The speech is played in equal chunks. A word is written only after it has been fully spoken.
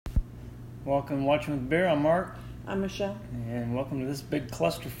Welcome to Watching with Bear. I'm Mark. I'm Michelle. And welcome to this big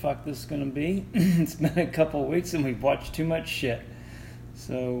clusterfuck this is going to be. It's been a couple of weeks and we've watched too much shit.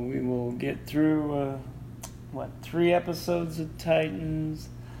 So we will get through, 3 episodes of Titans,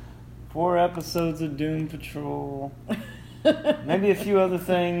 4 episodes of Doom Patrol, maybe a few other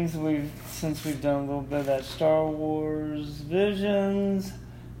things since we've done a little bit of that Star Wars Visions,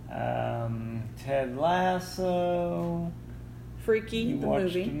 Ted Lasso. Freaky, the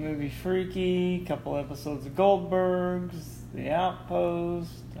watched movie. the movie Freaky, a couple episodes of Goldbergs, The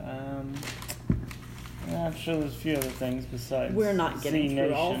Outpost. I'm sure there's a few other things besides. We're not getting Z through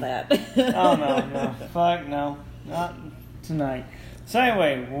Nation. all that. Oh, no. Fuck, no. Not tonight. So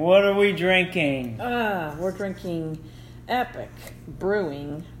anyway, what are we drinking? We're drinking Epic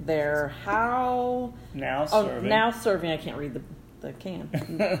Brewing. Their Now serving. now serving. I can't read the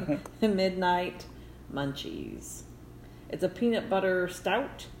can. Midnight Munchies. It's a peanut butter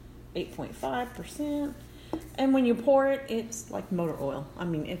stout, 8.5%. And when you pour it, it's like motor oil. I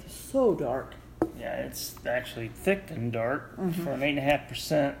mean, it's so dark. Yeah, it's actually thick and dark for an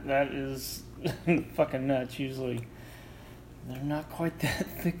 8.5%. That is fucking nuts. Usually, they're not quite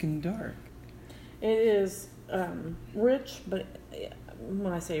that thick and dark. It is rich, but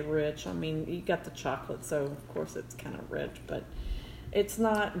when I say rich, I mean you got the chocolate, so of course it's kind of rich, but it's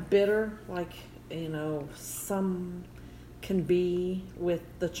not bitter like, some can be with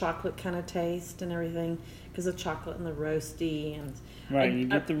the chocolate kind of taste and everything, because the chocolate and the roasty and Right, you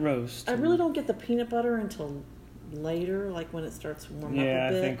get the roast. I really don't get the peanut butter until later, like when it starts to warm up a bit. Yeah,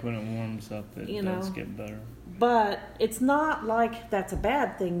 I think when it warms up, it does get better. But it's not like that's a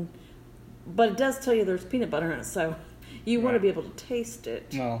bad thing, but it does tell you there's peanut butter in it, so you want to be able to taste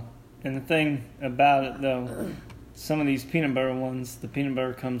it. Well, and the thing about it, though, some of these peanut butter ones, the peanut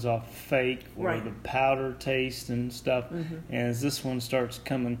butter comes off fake or the powder taste and stuff. Mm-hmm. And as this one starts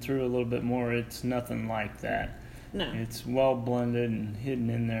coming through a little bit more, it's nothing like that. No. It's well blended and hidden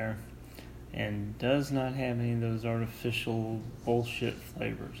in there and does not have any of those artificial bullshit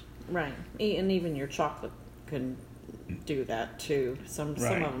flavors. Right. And even your chocolate can do that too. Some of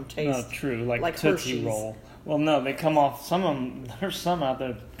them taste true, like Tootsie Hershey's. Roll. Well, no, they come off, some of them, there's some out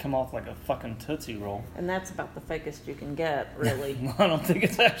there that come off like a fucking Tootsie Roll. And that's about the fakest you can get, really. Well, I don't think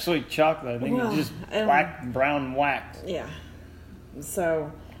it's actually chocolate. I think it's just brown wax. Yeah.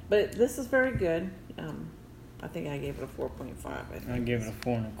 So, but this is very good. I think I gave it a 4.5. I gave it a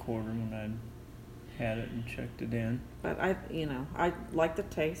 4 1/4 when I had it and checked it in. But I like the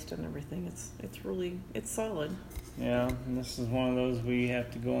taste and everything. It's solid. Yeah, and this is one of those we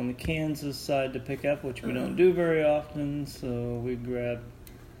have to go on the Kansas side to pick up, which we don't do very often. So we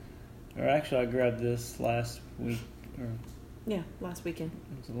I grabbed this last week. Last weekend.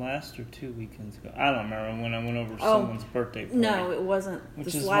 Was it last or 2 weekends ago? I don't remember when I went over someone's birthday party. No, it wasn't. Which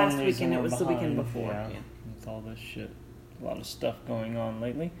this is last one reason weekend. It we're was the weekend behind. before. Yeah, with all this shit, a lot of stuff going on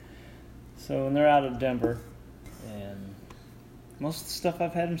lately. So, and they're out of Denver, and most of the stuff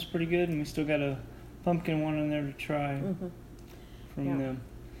I've had is pretty good, and we still got a pumpkin one in there to try from them.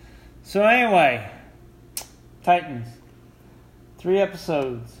 So anyway, Titans, 3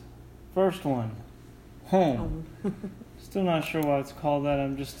 episodes. First one, Home. Still not sure why it's called that.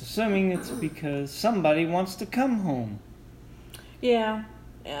 I'm just assuming it's because somebody wants to come home. Yeah,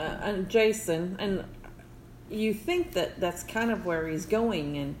 and Jason, and you think that's kind of where he's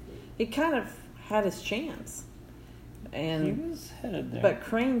going, and he kind of had his chance. And He was headed there. But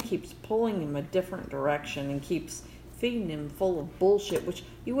Crane keeps pulling him a different direction and keeps feeding him full of bullshit, which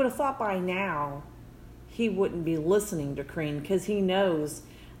you would have thought by now he wouldn't be listening to Crane, because he knows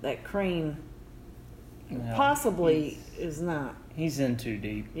that Crane possibly is not. He's in too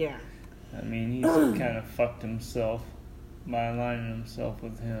deep. Yeah. I mean, he's kind of fucked himself by aligning himself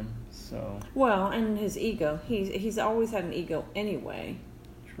with him. So Well, and his ego. He's always had an ego anyway.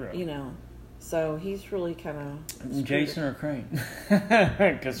 true. So he's really kind of Jason or Crane?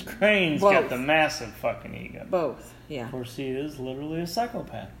 Because Crane's got the massive fucking ego. Both. Yeah. Of course, he is literally a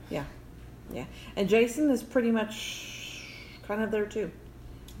psychopath. Yeah. Yeah. And Jason is pretty much kind of there too.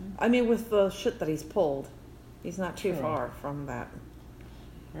 I mean, with the shit that he's pulled, he's not too far from that.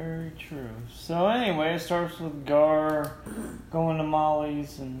 Very true. So anyway, it starts with Gar going to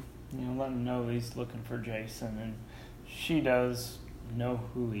Molly's and letting him know he's looking for Jason, and she does know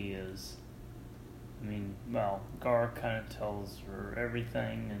who he is. I mean, well, Gar kind of tells her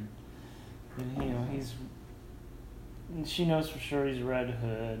everything, and she knows for sure he's Red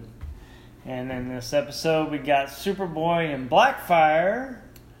Hood. And in this episode, we got Superboy and Blackfire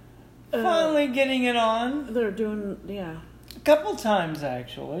finally getting it on. They're doing, A couple times,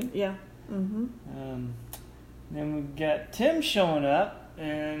 actually. Yeah. Mm-hmm. Then we got Tim showing up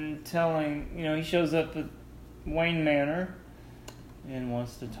and telling, he shows up at Wayne Manor and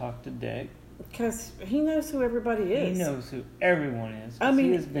wants to talk to Dick. Because he knows who everybody is. He knows who everyone is. I mean,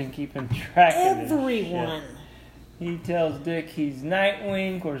 he has been keeping track of everyone. He tells Dick he's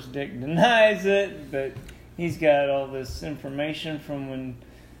Nightwing. Of course, Dick denies it, but he's got all this information from when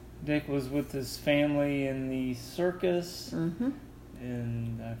Dick was with his family in the circus. Mm-hmm.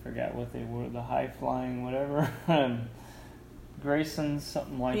 And I forgot what they were, the high-flying whatever. Grayson's,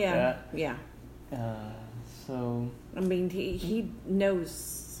 something like that. Yeah. So... I mean, he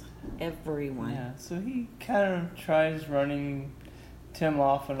knows everyone. Yeah, so he kind of tries running Tim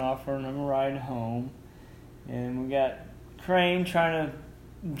off and offering him a ride home. And we got Crane trying to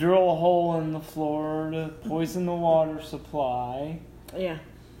drill a hole in the floor to poison the water supply. Yeah.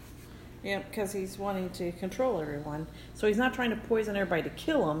 Yeah, because he's wanting to control everyone. So he's not trying to poison everybody to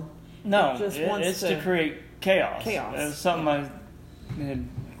kill them. No, he just wants it's to create chaos. It's something I had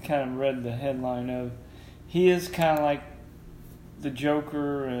kind of read the headline of. He is kind of like the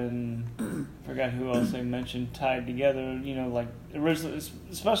Joker and forgot who else they mentioned tied together. Like originally,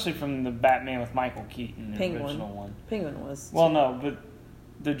 especially from the Batman with Michael Keaton, the original one. Penguin was. Well, no, but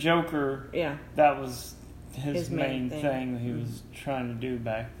the Joker. Yeah. That was his main thing he was trying to do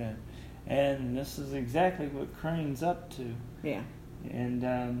back then. And this is exactly what Crane's up to. Yeah. And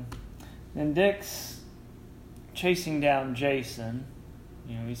then Dick's chasing down Jason.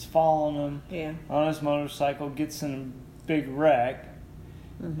 He's following him on his motorcycle, gets in a big wreck,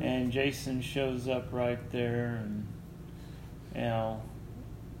 and Jason shows up right there, and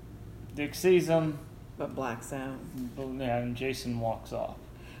Dick sees him, but blacks out. And Jason walks off.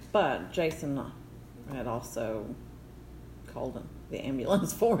 But Jason had also called the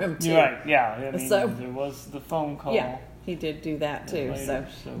ambulance for him too. Right? Yeah. I mean, there was the phone call. Yeah, he did do that too. Later,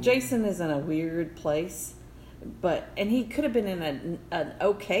 so Jason is in a weird place. And he could have been in an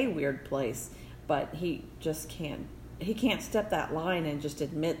okay weird place, but he just can't. He can't step that line and just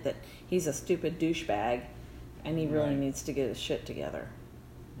admit that he's a stupid douchebag, and he really needs to get his shit together.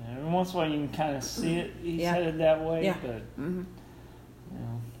 Yeah, every once in a while you can kind of see it. He's headed that way, but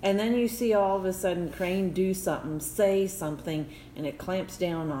And then you see all of a sudden Crane do something, say something, and it clamps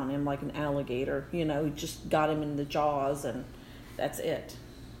down on him like an alligator. He just got him in the jaws, and that's it.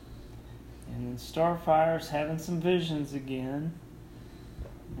 And then Starfire's having some visions again.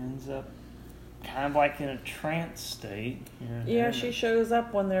 Ends up kind of like in a trance state. Yeah, she shows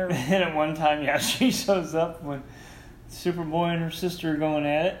up when they're... And at one time, she shows up when Superboy and her sister are going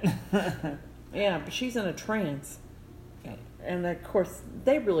at it. Yeah, but she's in a trance. And of course,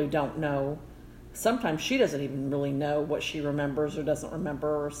 they really don't know. Sometimes she doesn't even really know what she remembers or doesn't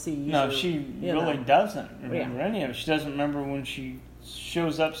remember or sees. No, she really doesn't remember any of it. She doesn't remember when she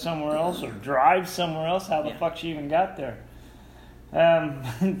shows up somewhere else or drives somewhere else, how the fuck she even got there.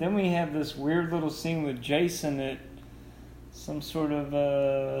 Then we have this weird little scene with Jason at some sort of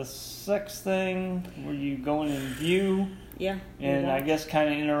a sex thing where you go in and view. Yeah. And I guess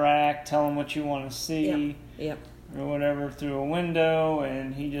kind of interact, tell him what you want to see. Yep. Or whatever through a window,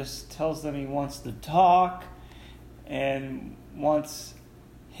 and he just tells them he wants to talk and wants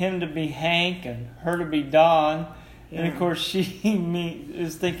him to be Hank and her to be Dawn. And of course she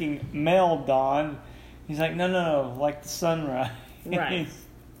is thinking male Dawn. He's like, no, like the sunrise. Right.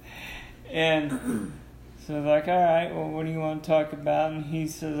 And so they're like, all right, well, what do you want to talk about? And he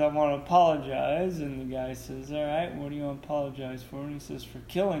says, I want to apologize. And the guy says, all right, what do you want to apologize for? And he says, for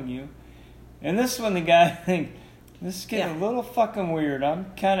killing you. And this is when the guy thinks, this is getting a little fucking weird. I'm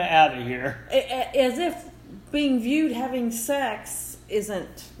kind of out of here. As if being viewed having sex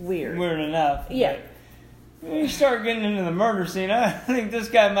isn't weird. Weird enough. Yeah. When you start getting into the murder scene, I think this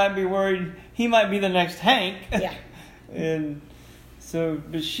guy might be worried he might be the next Hank. Yeah. And so,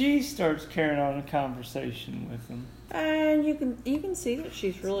 but she starts carrying on a conversation with him. And you can see that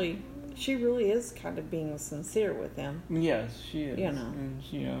she really is kind of being sincere with him. Yes, she is.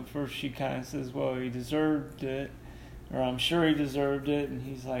 And first she kind of says, well, he deserved it. Or I'm sure he deserved it. And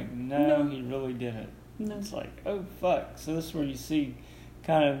he's like, no, he really didn't. No. It's like, oh, fuck. So this is where you see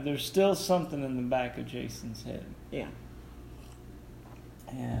kind of, there's still something in the back of Jason's head. Yeah.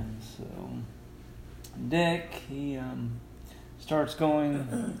 And so Dick, he starts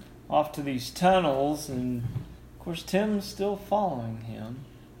going off to these tunnels. And, of course, Tim's still following him.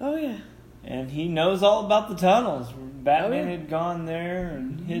 Oh, yeah. And he knows all about the tunnels. Batman had gone there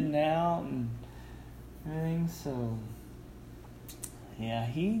and hidden out and everything, so... Yeah,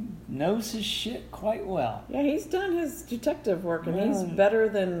 he knows his shit quite well. Yeah, he's done his detective work, and he's better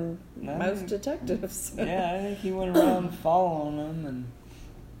than most detectives. Yeah, I think he went around following them and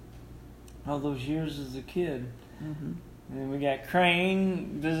all those years as a kid. Mm-hmm. And then we got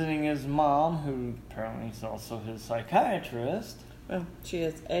Crane visiting his mom, who apparently is also his psychiatrist. Well, she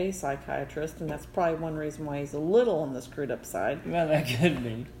is a psychiatrist, and that's probably one reason why he's a little on the screwed up side. Well, that could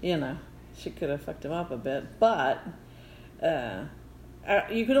be. You know, she could have fucked him up a bit, but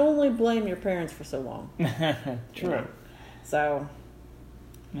you can only blame your parents for so long. True. You know? So,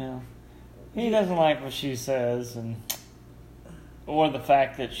 yeah, he doesn't like what she says, or the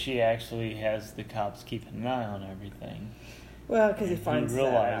fact that she actually has the cops keeping an eye on everything. well, because he finds he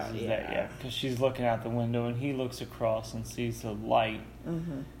realizes that out. yeah, because she's looking out the window and he looks across and sees the light,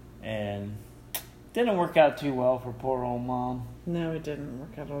 and didn't work out too well for poor old mom. No, it didn't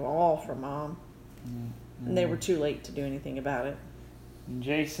work out at all for Mom. And they were too late to do anything about it. And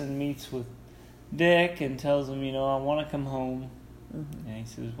Jason meets with Dick and tells him, I want to come home. And he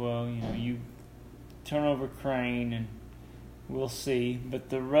says, well, you turn over Crane and we'll see. But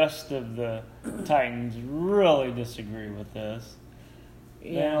the rest of the Titans really disagree with this.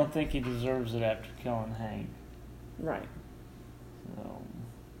 Yeah. They don't think he deserves it after killing Hank. Right.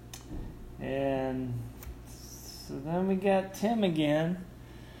 So then we got Tim again,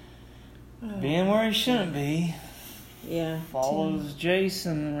 being where he shouldn't be. Yeah. Follows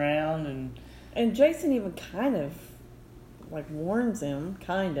Jason around and Jason even kind of warns him,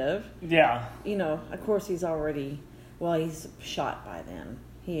 kind of. Yeah. Of course he's already, he's shot by then.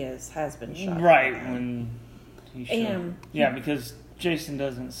 He has been shot. Right, when he should. And because Jason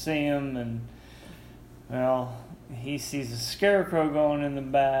doesn't see him, and, he sees a Scarecrow going in the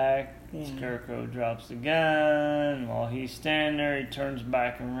back. Yeah. Scarecrow drops the gun. While he's standing there, he turns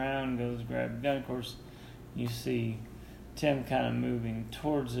back around, goes to grab the gun. Of course, you see Tim kind of moving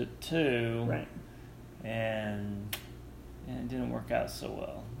towards it, too. Right. And it didn't work out so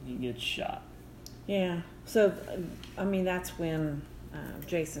well. He gets shot. Yeah. So, that's when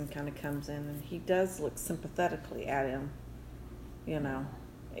Jason kind of comes in, and he does look sympathetically at him,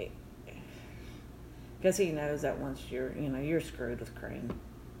 because he knows that once you're screwed with Crane.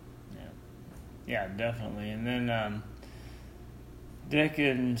 Yeah, definitely. And then Dick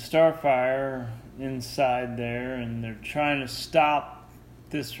and Starfire are inside there, and they're trying to stop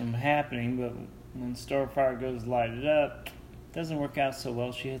this from happening, but when Starfire goes to light it up, it doesn't work out so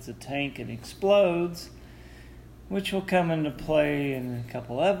well. She hits a tank and explodes, which will come into play in a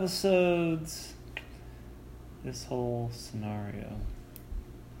couple episodes. This whole scenario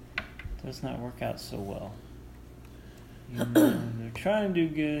does not work out so well. They're trying to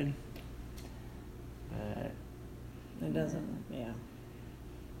do good, but it doesn't. Yeah.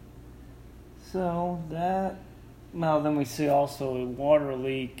 So then we see also a water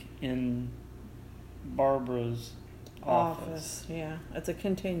leak in Barbara's office. Yeah, it's a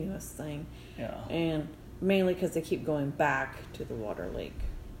continuous thing. Yeah. And mainly because they keep going back to the water leak.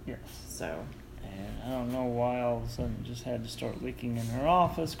 Yes. So. And I don't know why all of a sudden it just had to start leaking in her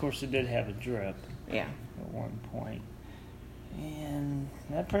office. Of course, it did have a drip. Yeah. At one point. And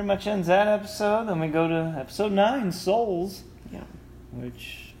that pretty much ends that episode. Then we go to episode 9, Souls. Yeah.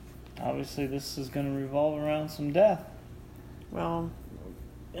 Which, obviously, this is going to revolve around some death. Well,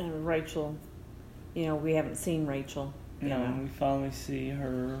 and Rachel, we haven't seen Rachel. No, we finally see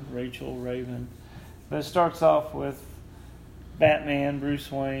her, Rachel Raven. But it starts off with Batman,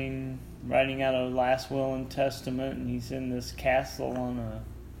 Bruce Wayne, writing out a last will and testament, and he's in this castle on a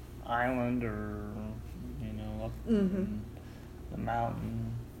island or, up in the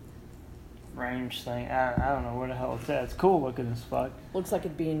mountain range thing. I don't know where the hell it's at. It's cool looking as fuck. Looks like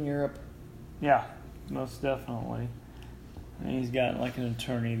it'd be in Europe. Yeah, most definitely. And he's got an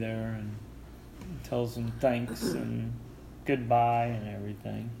attorney there and tells him thanks and goodbye and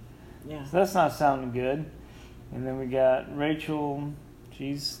everything. Yeah. So that's not sounding good. And then we got Rachel.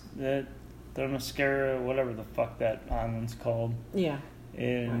 She's at Themyscira, whatever the fuck that island's called. Yeah.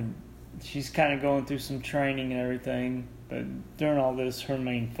 And she's kind of going through some training and everything. But during all this, her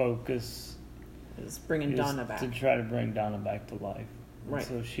main focus is bringing Donna back. To try to bring Donna back to life. Right.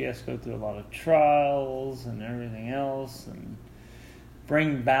 So she has to go through a lot of trials and everything else and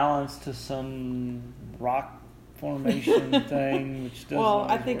bring balance to some rock formation thing, which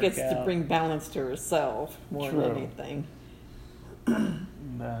doesn't I think it's out. to bring balance to herself more True. than anything.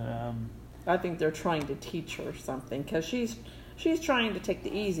 But I think they're trying to teach her something because she's trying to take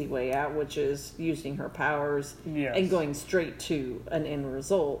the easy way out, which is using her powers and going straight to an end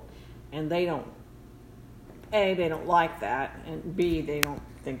result. And they don't like that, and B, they don't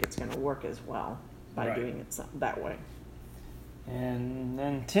think it's going to work as well by doing it that way. And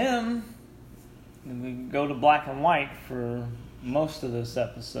then Tim, we go to black and white for most of this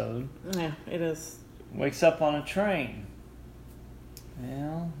episode. Yeah, it is. Wakes up on a train.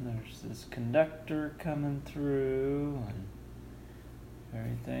 well, there's this conductor coming through and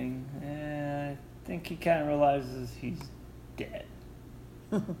everything. And I think he kind of realizes he's dead.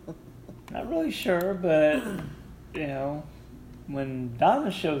 Not really sure, but, you know, when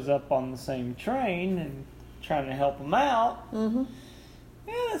Donna shows up on the same train and trying to help him out, Mm-hmm.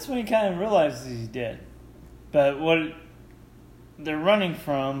 yeah, that's when he kind of realizes he's dead. But what they're running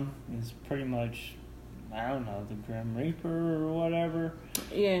from is pretty much, I don't know, the Grim Reaper or whatever.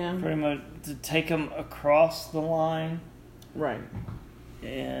 Yeah. Pretty much to take him across the line. Right.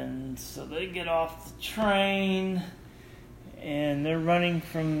 And so they get off the train and they're running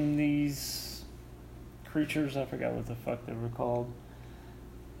from these creatures. I forgot what the fuck they were called.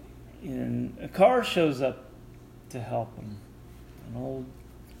 And a car shows up to help them. I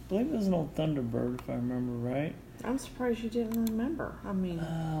believe it was an old Thunderbird, if I remember right. I'm surprised you didn't remember. I mean,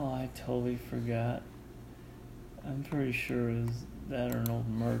 Oh, I totally forgot. I'm pretty sure it was that or an old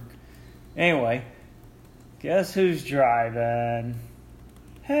Merc. Anyway, guess who's driving?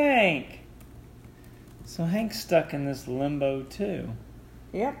 Hank! So Hank's stuck in this limbo too.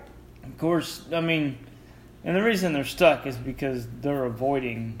 yep. Of course, I mean, and the reason they're stuck is because they're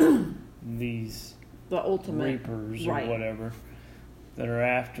avoiding these The ultimate reapers or right. whatever that are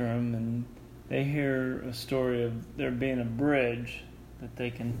after them, and they hear a story of there being a bridge that they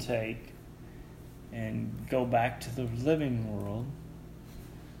can take and go back to the living world.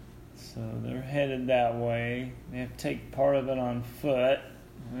 So they're headed that way. They have to take part of it on foot.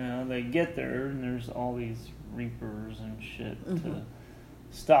 Well, they get there and there's all these reapers and shit to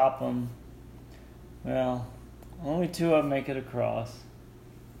stop them. Well, only two of them make it across.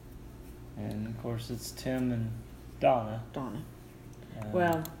 And of course it's Tim and Donna. Donna.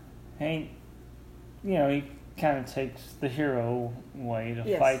 Well, Hank, you know, he kind of takes the hero way to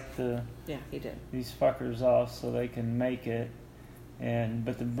Yes. fight yeah, he did. these fuckers off so they can make it.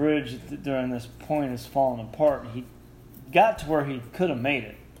 But the bridge during this point is falling apart. He got to where he could have made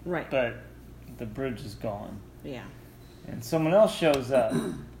it, Right. but the bridge is gone. Yeah. And someone else shows up.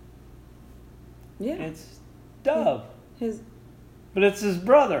 Yeah. It's Dove, But but it's his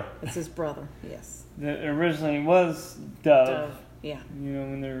brother. it's his brother. Yes. That originally was Dove. Dove. Yeah. You know,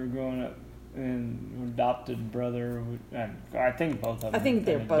 when they were growing up, and adopted brother. And I think both of them. I think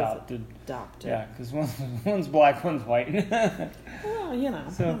they're been both adopted. adopted. Yeah, because one's black, one's white. Well, you know.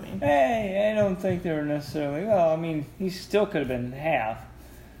 So, I mean, hey, I don't think they were necessarily. Well, I mean, he still could have been half.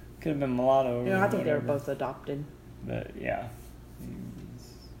 Could have been mulatto. Or I think they were whatever. both adopted. But yeah,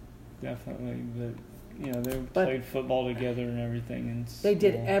 definitely. But you know, they played football together and everything. And They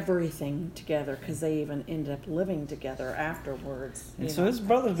did everything together because they even ended up living together afterwards. And you so know. his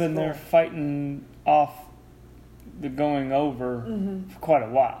brother's been there Cool. fighting off the going over for quite a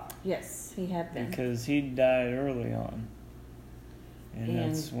while Yes, he had been. because he died early on. And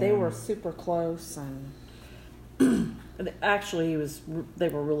that's they when- were super close, and actually, they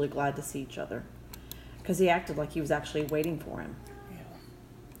were really glad to see each other because he acted like he was actually waiting for him.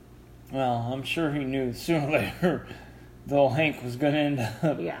 Well, I'm sure he knew sooner or later the old Hank was going to end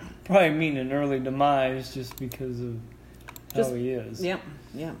up Yeah. probably meeting an early demise just because of how he is. Yep.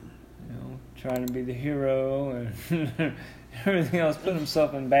 Yep. You know, trying to be the hero and everything else, putting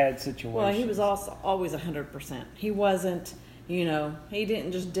himself in bad situations. Well, he was also always 100%. He wasn't, he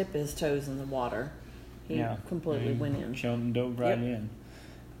didn't just dip his toes in the water. He completely went in. Jumped, dove right in.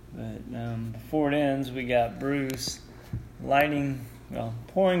 But before it ends, we got Bruce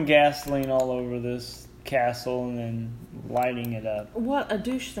pouring gasoline all over this castle and then lighting it up. What a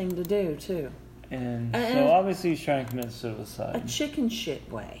douche thing to do, too. And so obviously he's trying to commit A suicide. chicken shit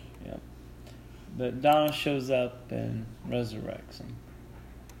way. Yeah. But Donna shows up and resurrects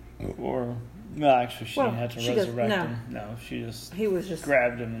him. Or, no, actually she didn't have to resurrect him. No, she just He was just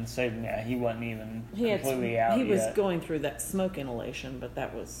grabbed him and saved him. Yeah, he wasn't even completely out He was yet. going through that smoke inhalation, but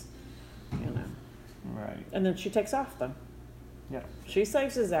that was, Right. And then she takes off, though. Yeah. She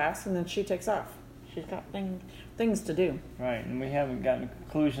saves his ass, and then she takes off. She's got things to do. Right, and we haven't gotten a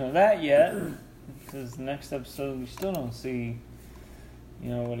conclusion of that yet. Because the next episode we still don't see,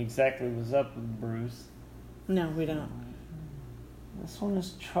 what exactly was up with Bruce. No, we don't. This one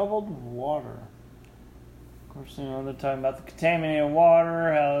is troubled water. Of course, they're talking about the contaminated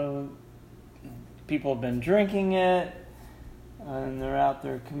water, how people have been drinking it, and they're out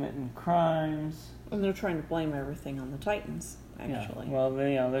there committing crimes. And they're trying to blame everything on the Titans, actually. Yeah. Well,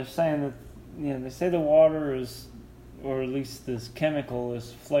 they're saying that, they say the water is, or at least this chemical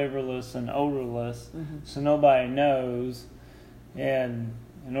is flavorless and odorless, so nobody knows. And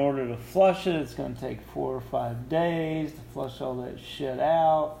in order to flush it, it's going to take 4 or 5 days to flush all that shit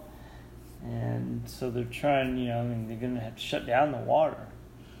out. And so they're trying, I mean, they're going to have to shut down the water,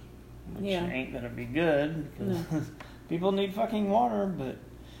 which Yeah. ain't going to be good because No. people need fucking water, but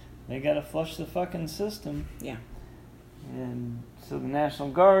they got to flush the fucking system. Yeah. And so the National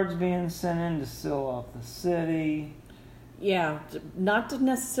Guard's being sent in to seal off the city. Yeah, not to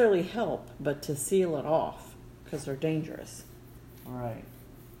necessarily help, but to seal it off because they're dangerous. Right.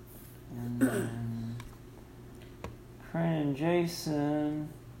 And then Crane and Jason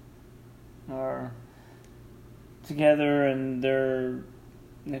are together and they're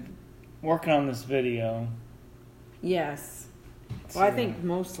working on this video. Yes. Well, I think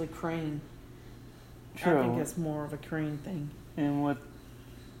mostly Crane. True. I think it's more of a Crane thing. And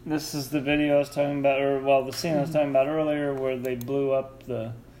this is the video I was talking about, the scene I was talking about earlier where they blew up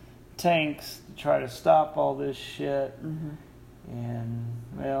the tanks to try to stop all this shit. Mm-hmm. And,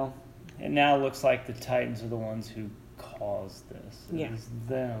 well, it now looks like the Titans are the ones who caused this. Yeah. It was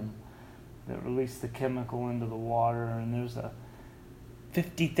them that released the chemical into the water, and there's a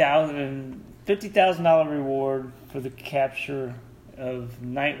 $50,000 reward for the capture of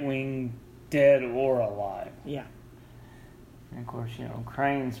Nightwing, dead or alive. Yeah. And of course,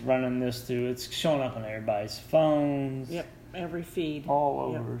 Crane's running this through. It's showing up on everybody's phones. Yep. Every feed.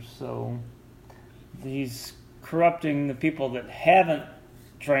 All over. So he's corrupting the people that haven't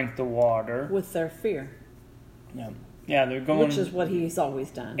drank the water. With their fear. Yeah, they're going... Which is what he's always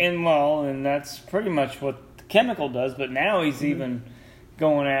done. And that's pretty much what the chemical does, but now he's even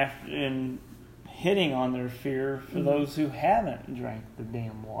going after and hitting on their fear for those who haven't drank the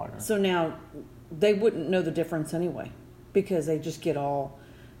damn water. So now they wouldn't know the difference anyway because they just get all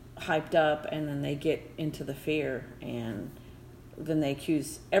hyped up and then they get into the fear and then they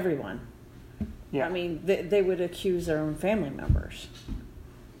accuse everyone. Yeah. I mean, they would accuse their own family members.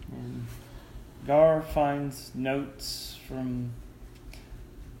 And Gar finds notes from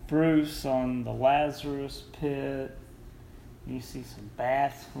Bruce on the Lazarus pit. You see some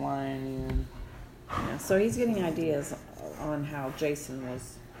bats flying in. Yeah, so he's getting ideas on how Jason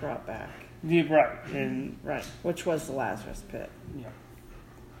was brought back. Yeah, right. And Right, which was the Lazarus pit. yeah.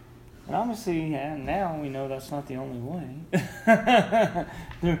 And obviously, now we know that's not the only way.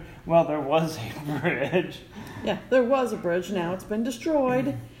 there was a bridge. Yeah, there was a bridge. Now it's been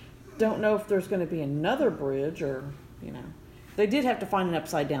destroyed. Don't know if there's going to be another bridge or, They did have to find an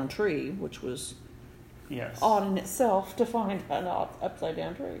upside-down tree, which was Yes. odd in itself to find an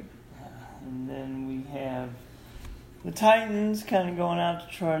upside-down tree. And then we have the Titans kind of going out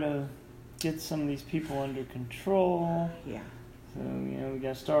to try to get some of these people under control. Yeah. So, we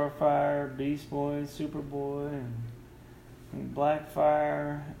got Starfire, Beast Boy, Superboy, and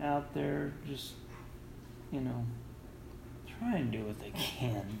Blackfire out there just, try and do what they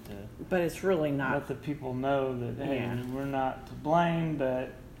can to But it's really let not. the people know that, hey, Yeah. we're not to blame,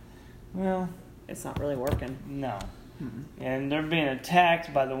 but, well, It's not really working. no. Mm-mm. And they're being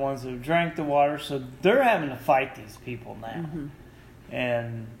attacked by the ones who drank the water, so they're having to fight these people now. Mm-hmm.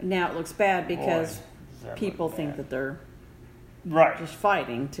 And Now it looks bad because boy, does that people look think bad. that they're right, just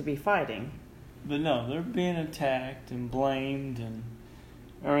fighting to be fighting. but no, they're being attacked and blamed and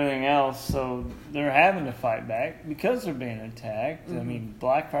everything else, so they're having to fight back because they're being attacked. I Mhm. mean,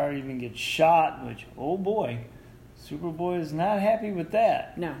 Blackfire even gets shot, which, oh boy, Superboy is not happy with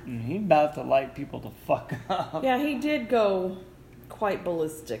that. No. And he's about to light people the fuck up. Yeah, he did go quite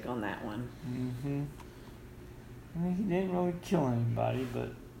ballistic on that one. Mm-hmm. I mean, he didn't really kill anybody,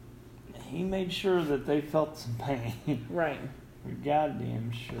 but he made sure that they felt some pain. Right. We're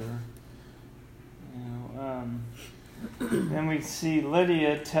goddamn sure. Then we see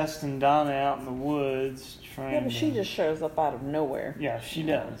Lydia testing Donna out in the woods, trying Yeah, but to... she just shows up out of nowhere. Yeah, she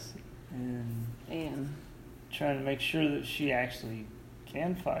does. And And, trying to make sure that she actually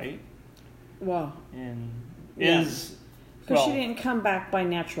can fight. well, And Yeah. is... because she didn't come back by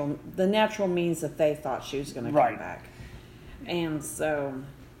the natural means that they thought she was going to Right. come back. And so,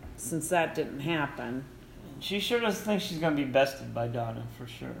 since that didn't happen, She sure doesn't think she's going to be bested by Donna, for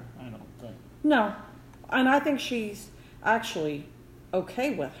sure. I don't think. no. And I think she's actually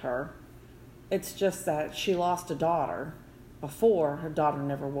okay with her. It's just that she lost a daughter before. Her daughter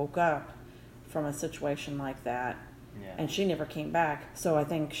never woke up from a situation like that. Yeah. And she never came back. So I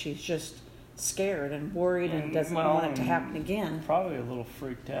think she's just scared and worried and doesn't want it to happen again. Probably a little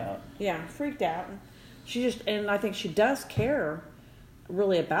freaked out. Yeah, freaked out. And I think she does care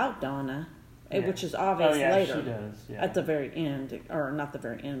really about Donna, Yeah. which is obvious Oh, yeah, later. she does. Yeah. At the very end, or not the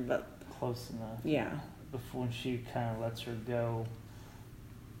very end, but Close enough. yeah. Before she kind of lets her go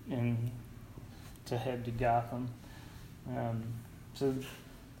and to head to Gotham. So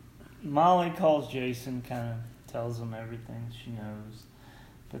Molly calls Jason, kind of tells him everything she knows.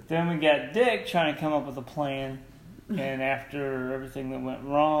 But then we got Dick trying to come up with a plan, and after everything that went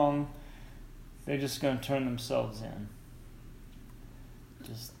wrong, they're just going to turn themselves in.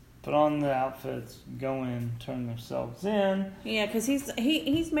 Just put on the outfits, go in, turn themselves in. Yeah, because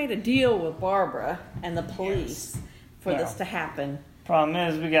he's made a deal with Barbara and the police for this to happen. Problem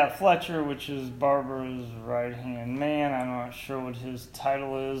is, we got Fletcher, which is Barbara's right-hand man. I'm not sure what his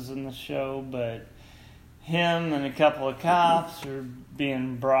title is in the show, but him and a couple of cops are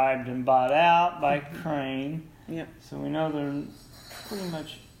being bribed and bought out by Crane. Yep. So we know they're pretty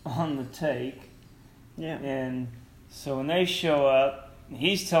much on the take. Yeah. And so when they show up,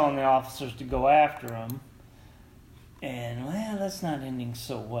 he's telling the officers to go after them. And, well, that's not ending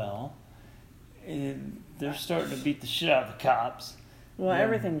so well. They're starting to beat the shit out of the cops. Well,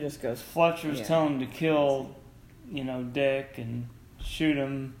 everything just goes... Fletcher's telling him to kill, Dick and shoot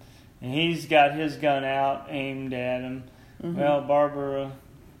him. And he's got his gun out, aimed at him. Mm-hmm. Well, Barbara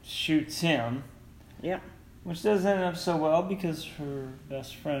shoots him. Yep. Which doesn't end up so well because her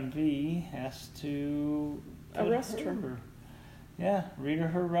best friend V has to arrest her. Yeah, read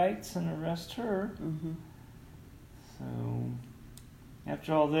her rights and arrest her. Mm-hmm. So,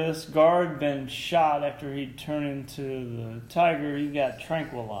 after all this, Gar had been shot after he'd turned into the tiger. He got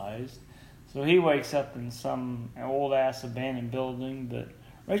tranquilized. So he wakes up in some old-ass abandoned building, but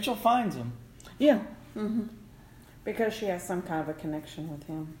Rachel finds him. Yeah. Mm-hmm. Because she has some kind of a connection with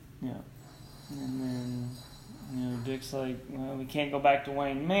him. Yeah. And then, Dick's like, well, we can't go back to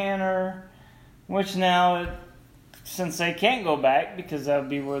Wayne Manor. Which now, since they can't go back, because that would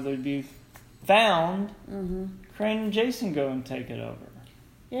be where they'd be found, Crane and Jason go and take it over.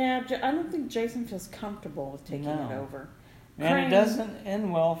 Yeah, I don't think Jason feels comfortable with taking it over. And it doesn't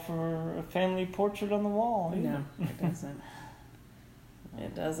end well for a family portrait on the wall either. No, it doesn't.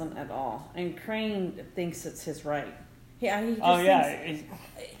 It doesn't at all. And Crane thinks it's his right. Yeah, he just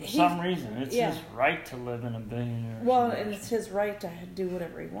for some reason, it's his right to live in a billionaire. Well, and it's his right to do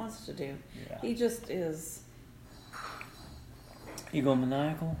whatever he wants to do. Yeah. He just is...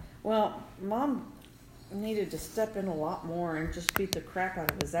 Egomaniacal? Well, Mom needed to step in a lot more and just beat the crap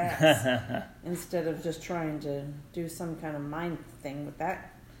out of his ass instead of just trying to do some kind of mind thing with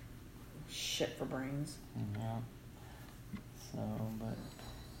that shit for brains. Yeah. So, but...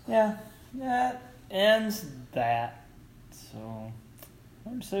 Yeah, that ends that. So,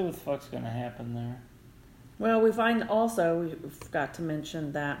 hard to say what the fuck's going to happen there. Well, we forgot to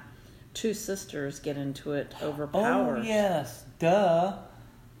mention that two sisters get into it over powers. Oh, yes. Duh.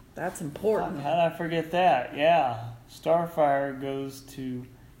 That's important. How did I forget that? Yeah. Starfire goes to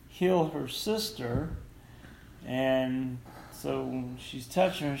heal her sister, and so she's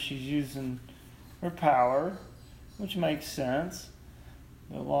touching her, she's using her power, which makes sense.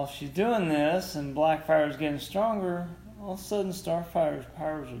 But while she's doing this and Blackfire's getting stronger, all of a sudden Starfire's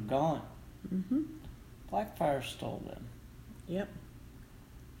powers are gone. Mm-hmm. Blackfire stole them. Yep.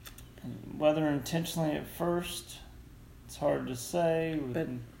 And whether intentionally at first, it's hard to say. But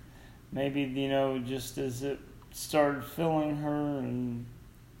maybe, just as it started filling her and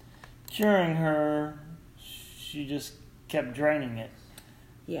curing her, she just kept draining it.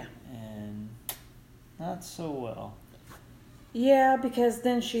 Yeah. And not so well. Yeah, because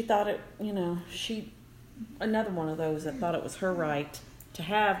then she thought it, another one of those that thought it was her right to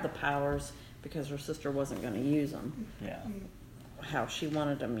have the powers because her sister wasn't going to use them. Yeah. How she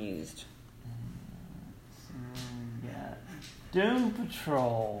wanted them used. Yeah. Doom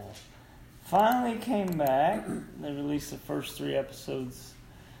Patrol finally came back. They released the first 3 episodes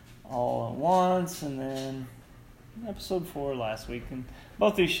all at once, and then episode 4 last week. And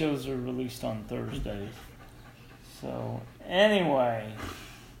both these shows are released on Thursdays. So, anyway,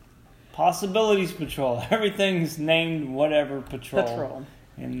 Possibilities Patrol. Everything's named whatever patrol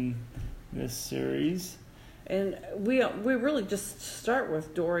in this series. And we really just start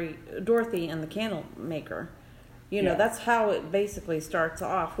with Dorothy and the candle maker. That's how it basically starts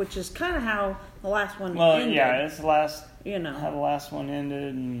off, which is kind of how the last one ended. Well, yeah, it's the last, how the last one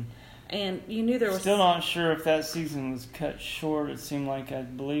ended. And you knew there was... Still not sure if that season was cut short. It seemed like, I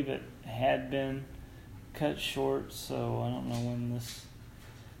believe it had been cut short, so I don't know when this...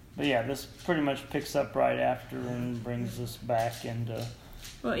 But yeah, this pretty much picks up right after and brings us back into...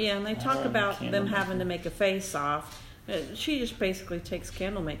 Well, yeah, and they talk about them having to make a face-off. She just basically takes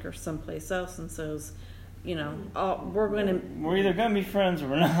Candlemaker someplace else and says, we're either going to be friends or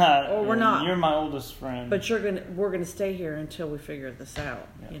we're not. Or we're not. You're my oldest friend. But we're going to stay here until we figure this out,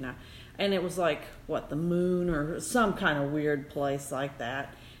 And it was like, the moon or some kind of weird place like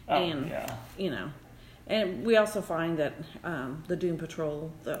that. And we also find that the Doom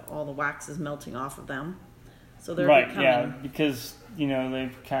Patrol, all the wax is melting off of them. So they're right, becoming, yeah, because,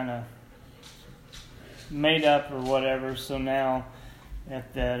 they've kind of made up or whatever, so now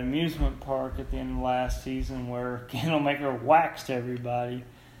at that amusement park at the end of last season where Candlemaker waxed everybody,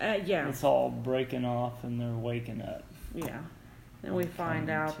 yeah, it's all breaking off and they're waking up. yeah. And we find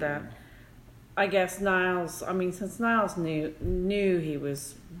coming out to- that, I guess Niles, since Niles knew he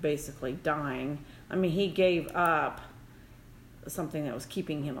was basically dying, he gave up something that was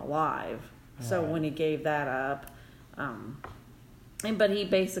keeping him alive. So Right. when he gave that up, but he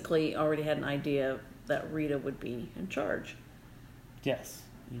basically already had an idea that Rita would be in charge. Yes.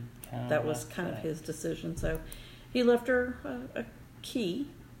 That was kind of his decision. So he left her a key,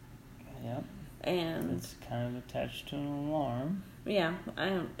 Yep. and It's kind of attached to an alarm. yeah,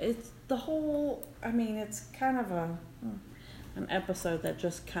 it's the whole. It's kind of an episode that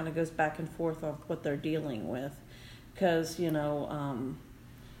just kind of goes back and forth of what they're dealing with, because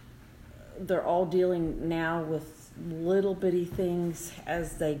they're all dealing now with little bitty things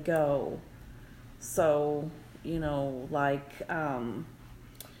as they go. So like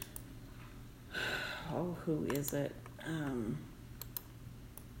who is it?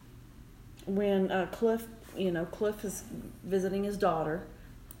 When Cliff is visiting his daughter.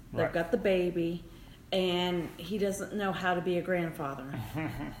 They've Right. got the baby, and he doesn't know how to be a grandfather.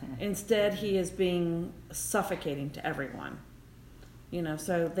 Instead, he is being suffocating to everyone.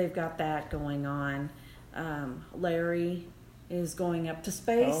 So they've got that going on. Larry is going up to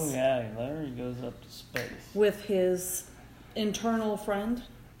space Oh, yeah, Larry goes up to space. with his internal friend,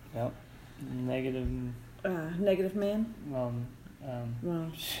 Yep. Negative, Negative Man.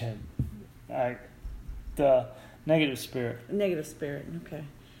 Well, shit. The negative spirit. Negative Spirit, okay.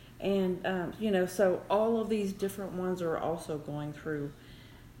 And, so all of these different ones are also going through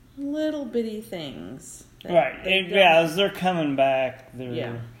little bitty things. that Right. they've done. As they're coming back, they're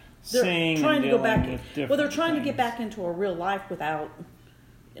Yeah. They're seeing trying and to go dealing back. with different Well, they're trying to get things. back into a real life without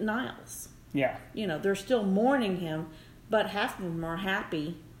Niles. Yeah. They're still mourning him, but half of them are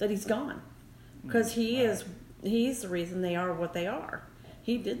happy that he's gone, because he's the reason they are what they are.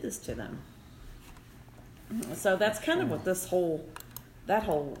 He did this to them. So that's kind of what that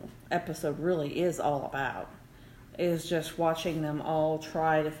whole episode really is all about, is just watching them all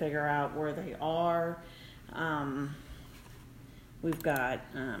try to figure out where they are. We've got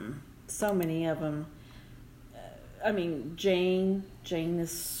so many of them. Jane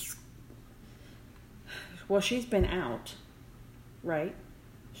is, well, she's been out, right?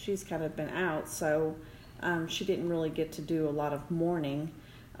 She's kind of been out, so she didn't really get to do a lot of mourning.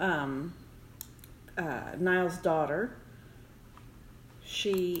 Niles' daughter,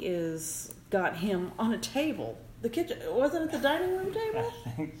 she is got him on a table. The kitchen, wasn't it the dining room table? I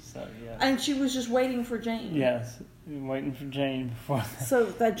think so, yeah. And she was just waiting for Jane. Yes. Waiting for Jane before So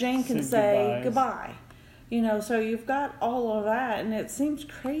that Jane can say goodbyes. goodbye. So you've got all of that, and it seems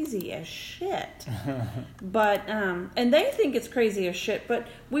crazy as shit. But, and they think it's crazy as shit, but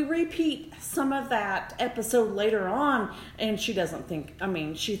we repeat some of that episode later on, and she doesn't think,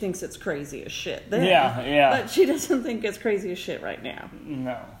 she thinks it's crazy as shit then. Yeah. But she doesn't think it's crazy as shit right now.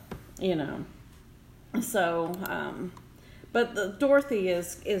 No. So, but Dorothy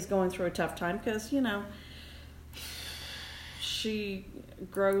is going through a tough time because, she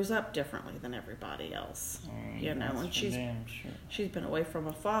grows up differently than everybody else. That's And for damn sure. she's been away from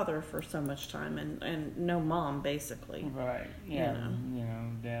a father for so much time and no mom, basically. Right. Yeah.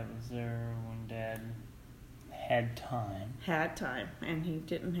 Dad was there when Dad had time. Had time, and he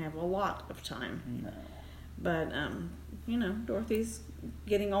didn't have a lot of time. No. But, Dorothy's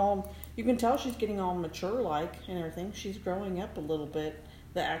getting all, you can tell she's getting all mature like and everything. She's growing up a little bit,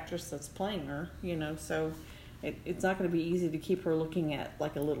 the actress that's playing her, so it's not going to be easy to keep her looking at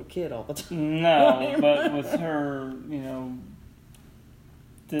like a little kid all the time. No, but with her,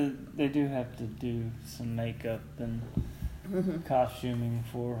 they do have to do some makeup and costuming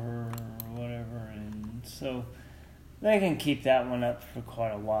for her or whatever, and so they can keep that one up for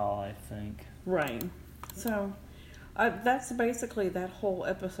quite a while, I think. Right. So that's basically that whole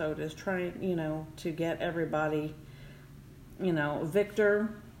episode is trying, to get everybody,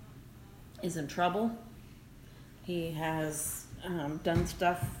 Victor is in trouble. He has done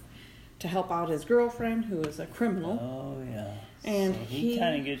stuff to help out his girlfriend, who is a criminal. Oh, yeah. And so he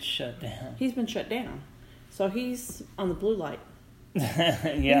kind of gets shut down. He's been shut down. So he's on the blue light.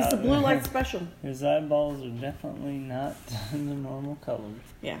 Yeah. He's the blue light special. His eyeballs are definitely not the normal colors.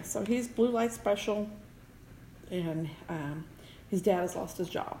 Yeah, so he's blue light special, and his dad has lost his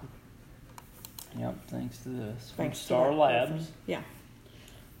job. Yep, thanks to this. From Thanks to Star that Labs. girlfriend. Yeah.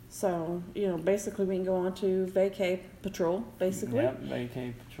 So, basically we can go on to vacay patrol, basically. Yep,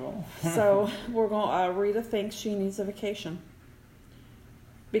 vacay patrol. So we're going. Rita thinks she needs a vacation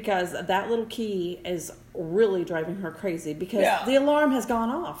because that little key is really driving her crazy. Because the alarm has gone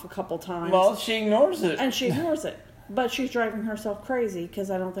off a couple times. Well, she ignores it, and she ignores it, but she's driving herself crazy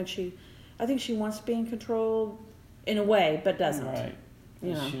because I think she wants to be in control in a way, but doesn't. Right.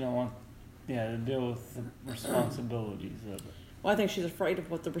 She don't want, to deal with the responsibilities of it. Well, I think she's afraid of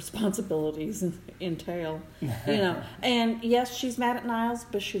what the responsibilities entail, And yes, she's mad at Niles,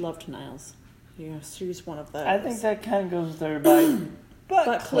 but she loved Niles. She's one of those. I think that kind of goes with everybody,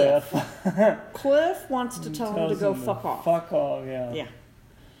 but Cliff. Cliff wants to tell him to go fuck off. Fuck off, yeah. Yeah.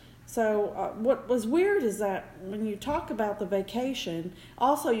 So what was weird is that when you talk about the vacation,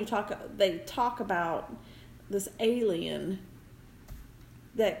 also they talk about this alien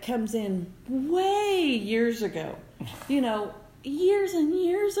that comes in way years ago. Years and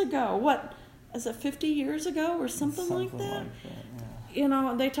years ago. What, is it 50 years ago or something like that?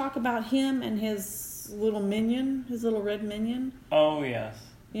 Yeah. They talk about him and his little minion, his little red minion. Oh, yes.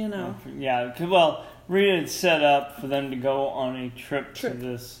 Yeah, well, Rita had set up for them to go on a trip. To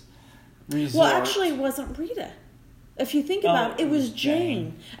this resort. Well, actually, it wasn't Rita. If you think about it, it was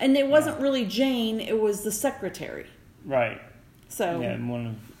Jane. And it wasn't really Jane, it was the secretary. Right. So,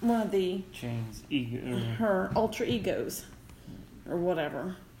 one of the Jane's ego, her alter egos, or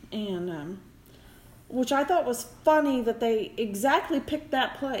whatever, and which I thought was funny that they exactly picked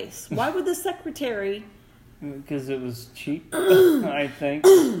that place. Why would the secretary? Because it was cheap, I think,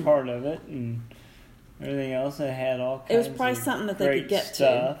 part of it, and everything else. It had all kinds. It was probably something that they could get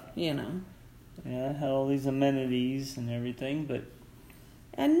stuff. to, Yeah, it had all these amenities and everything, but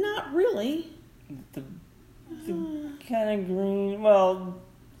not really. The kind of green,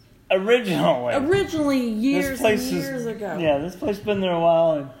 originally years and years ago. Yeah, this place been there a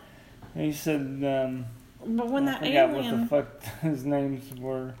while, and he said, but when I forgot what the fuck his names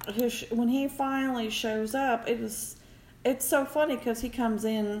were. When he finally shows up, it's so funny because he comes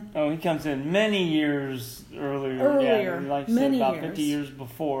in. Oh, he comes in many years earlier. Like I said, about 50 years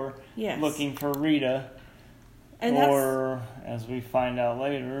before, looking for Rita. Or, as we find out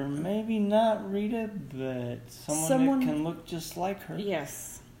later, maybe not Rita, but someone that can look just like her.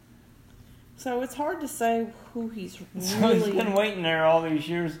 Yes. So it's hard to say who he's really... So he's been waiting there all these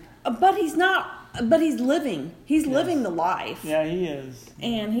years. But he's not... But he's living. He's living the life. Yeah, he is.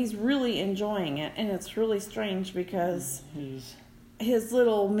 And he's really enjoying it. And it's really strange because his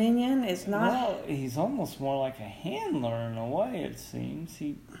little minion is not... Well, he's almost more like a handler in a way, it seems.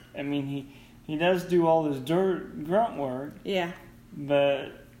 He does do all this grunt work. Yeah.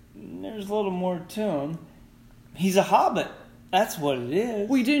 But there's a little more to him. He's a hobbit. That's what it is.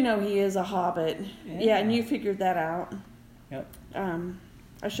 We do know he is a hobbit. Yeah, and you figured that out. Yep.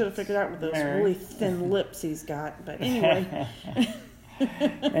 I should have figured out with those really thin lips he's got. But anyway.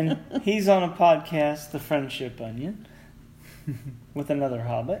 And he's on a podcast, The Friendship Onion, with another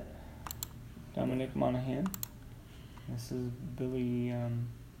hobbit, Dominic Monaghan. This is Billy...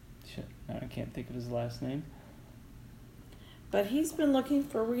 I can't think of his last name. But he's been looking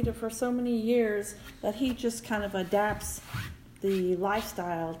for Rita for so many years that he just kind of adapts the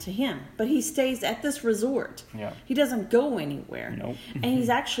lifestyle to him. But he stays at this resort. Yeah. He doesn't go anywhere. Nope. And he's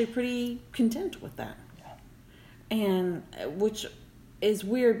actually pretty content with that. Yeah. And which is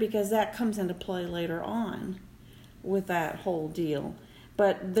weird because that comes into play later on with that whole deal.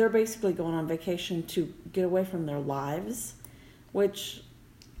 But they're basically going on vacation to get away from their lives, which...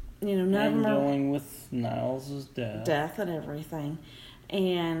 none of them are dealing with Niles' death and everything,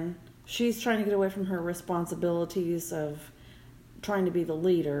 and she's trying to get away from her responsibilities of trying to be the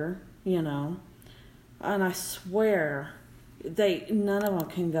leader, And I swear, none of them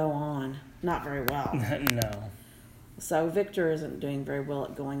can go on, not very well. No. So Victor isn't doing very well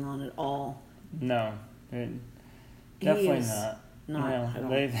at going on at all. No, definitely not.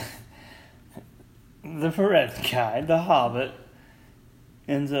 The red guy, the Hobbit,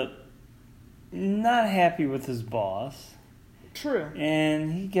 ends up not happy with his boss. True.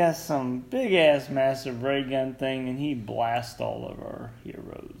 And he got some big ass massive ray gun thing and he blasts all of our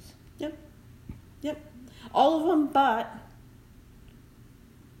heroes. Yep. All of them but...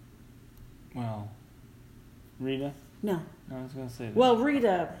 Well, Rita? No. I was going to say that. Well,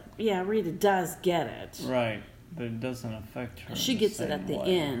 Rita does get it. Right, but it doesn't affect her. She gets it at the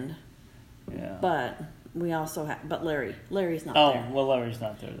end. Yeah. But... we also have, but Larry's not there. Oh, well, Larry's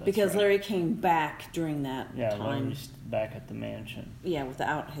not there. Because Larry came back during that time. Yeah, Larry's back at the mansion. Yeah,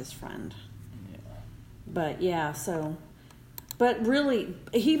 without his friend. Yeah. But but really,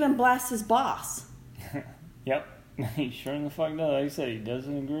 he even blasts his boss. Yep. He sure in the fuck does. Like I said, he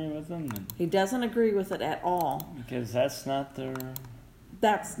doesn't agree with them. He doesn't agree with it at all. Because that's not their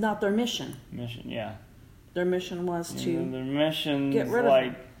mission. mission, yeah. Their mission was to their mission's get rid of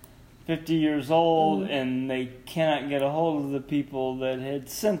like them. 50 years old, and they cannot get a hold of the people that had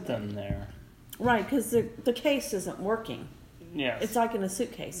sent them there. Right, because the case isn't working. Yes. It's like in a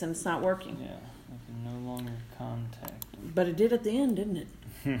suitcase, and it's not working. Yeah, they can no longer contact them. But it did at the end, didn't it?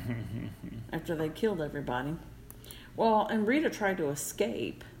 After they killed everybody. Well, and Rita tried to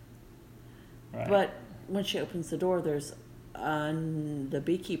escape. Right. But when she opens the door, there's the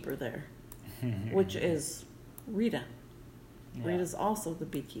beekeeper there, which is Rita. Yeah. Rita's also the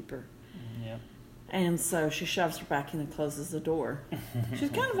beekeeper. Yep. And so she shoves her back in and closes the door. She's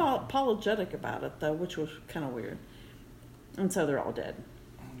kind of apologetic about it, though, which was kind of weird. And so they're all dead.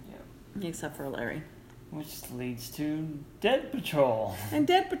 Yep. Except for Larry. Which leads to Dead Patrol. And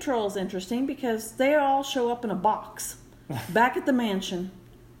Dead Patrol is interesting because they all show up in a box back at the mansion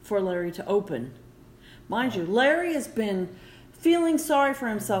for Larry to open. Mind you, Larry has been feeling sorry for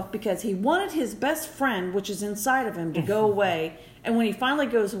himself because he wanted his best friend, which is inside of him, to go away. And when he finally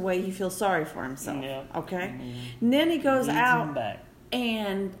goes away, he feels sorry for himself. Yep. Okay? Mm-hmm. And then he goes Leads out, him back.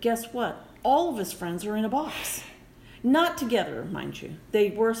 and guess what? All of his friends are in a box. Not together, mind you. They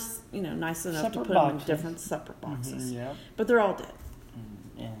were, nice enough Separate to put boxes. them in different separate boxes. Yep. But they're all dead.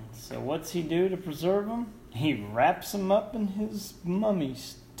 And so what's he do to preserve them? He wraps them up in his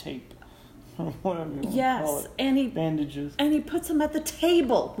mummy's tape. Or whatever you want to call Yes, it. and he Bandages. puts them at the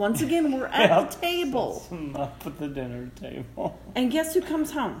table. Once again, we're at the table. Sets them up at the dinner table. And guess who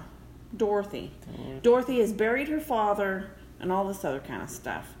comes home? Dorothy. Dorothy has buried her father and all this other kind of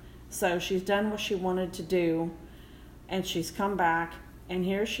stuff. So she's done what she wanted to do, and she's come back, and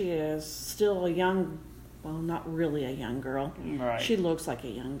here she is, still a young, well, not really a young girl. Right. She looks like a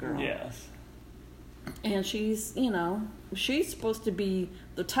young girl. Yes. And she's, she's supposed to be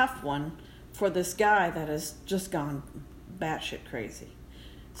the tough one for this guy that has just gone batshit crazy.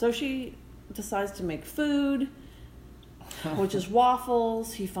 So she decides to make food, which is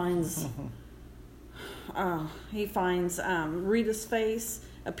waffles. He finds Rita's face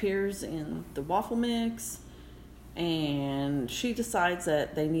appears in the waffle mix, and she decides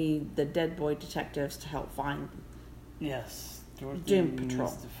that they need the dead boy detectives to help find Yes. Dorothy Doom Patrol.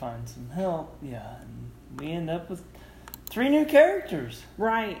 needs to find some help. Yeah. And we end up with 3 new characters.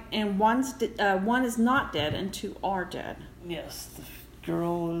 right. And one is not dead, and 2 are dead. Yes. The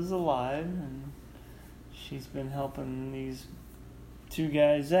girl is alive, and she's been helping these 2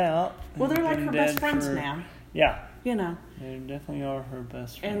 guys out. Well, they're who've like been her best dead friends for- now. Yeah. They Definitely are her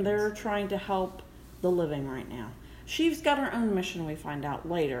best friends. and they're trying to help the living right now. She's got her own mission, we find out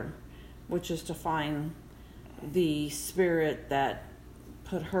later, which is to find the spirit that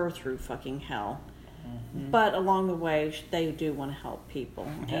put her through fucking hell. Mm-hmm. But along the way, they do want to help people.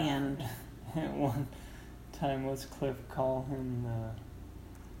 Yeah. And At one time, what's Cliff call him?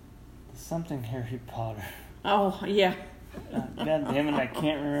 Something Harry Potter. oh yeah, God damn it, I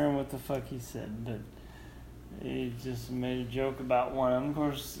can't remember what the fuck he said, but he just made a joke about one of them. Of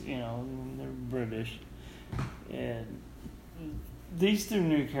course, they're British. And these 2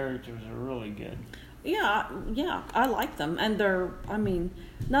 new characters are really good. yeah, I like them, and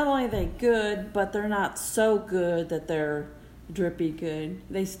not only are they good, but they're not so good that they're drippy good.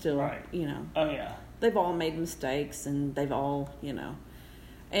 They still, Right. Oh, yeah. they've all made mistakes, and they've all,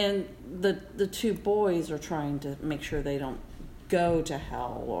 and the 2 boys are trying to make sure they don't go to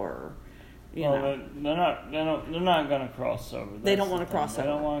hell or, They're not going to cross over. They don't That's wanna the thing. cross They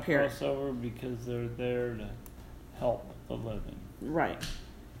don't over, want to period. cross over because they're there to help the living. right.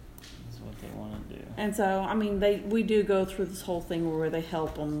 That's what they want to do. And so, we do go through this whole thing where they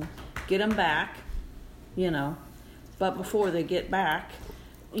help them get them back, but before they get back,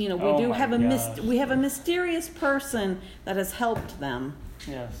 we Oh do my have gosh. we have a mysterious person that has helped them.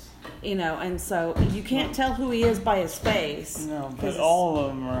 Yes. And so you can't tell who he is by his face. No, 'cause but it's- all of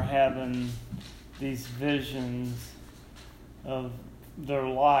them are having these visions of their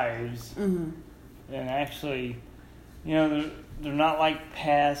lives, Mhm. and actually, they're not like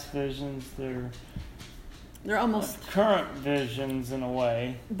past visions; they're They're almost current visions in a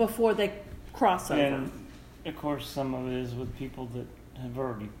way. before they cross over. And of course, some of it is with people that have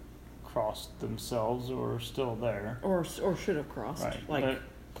already crossed themselves or are still there. Or should have crossed, Right, like but-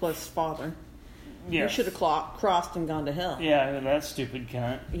 Cliff's father. Yeah, He should have crossed and gone to hell. Yeah, that stupid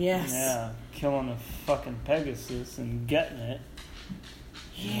cunt. Yes. Yeah, killing a fucking Pegasus and getting it.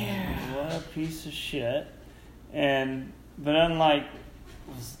 Yeah. What a piece of shit. But unlike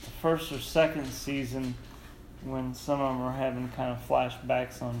was the first or second season, when some of them were having kind of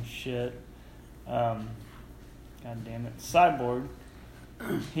flashbacks on shit, God damn it, Cyborg,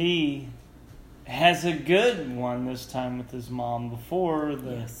 he has a good one this time with his mom. Before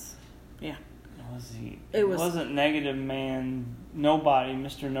the Yes. Yeah. It wasn't Negative Man, Nobody,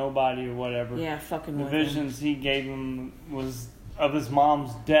 Mr. Nobody or whatever. Yeah, fucking the with him. visions he gave him was of his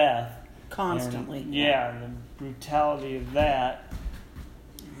mom's death. Constantly. And, and the brutality of that.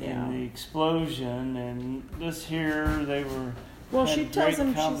 Yeah. And the explosion. And this here, they were... Well, had she tells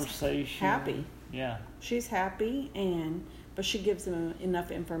him conversation. she's happy. Yeah. She's happy, but she gives him enough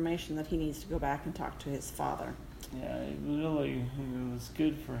information that he needs to go back and talk to his father. Yeah, it was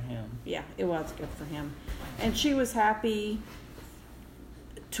good for him. Yeah, it was good for him. And she was happy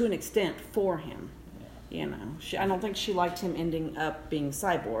to an extent for him. Yeah. You know, I don't think she liked him ending up being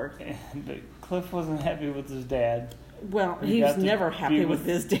Cyborg. But Cliff wasn't happy with his dad. Well, he was never happy with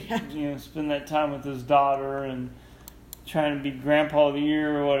his dad. You know, spend that time with his daughter and trying to be Grandpa of the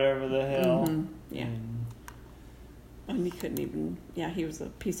Year or whatever the hell. Mm-hmm. Yeah. And he couldn't even, he was a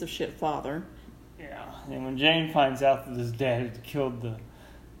piece of shit father. Yeah, and when Jane finds out that his dad had killed the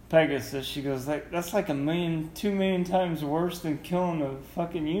Pegasus, she goes, that's like 2 million times worse than killing a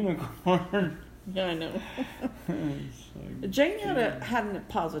fucking unicorn. Yeah, I know. Jane had a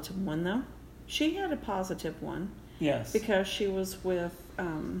positive one, though. She had a positive one. Yes. Because she was with...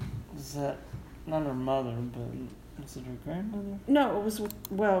 was that not her mother, but was it her grandmother? No, it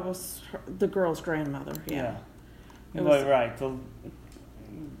was the girl's grandmother, yeah. It was, right,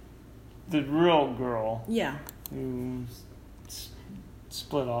 the real girl. Yeah. Who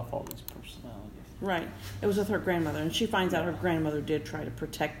split off all these personalities. Right. It was with her grandmother, and she finds out her grandmother did try to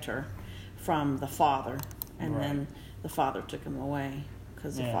protect her from the father, and then the father took him away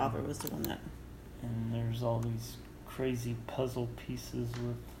because the father was the one that... And there's all these crazy puzzle pieces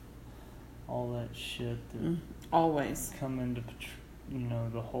with all that shit that always come into,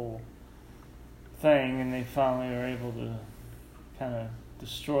 the whole thing, and they finally are able to kind of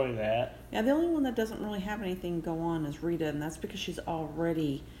destroy that. Yeah, the only one that doesn't really have anything go on is Rita, and that's because she's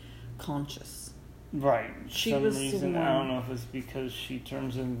already conscious. Right. She some was reason, the one... I don't know if it's because she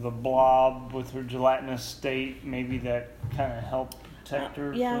turns into the blob with her gelatinous state. Maybe that kind of helped protect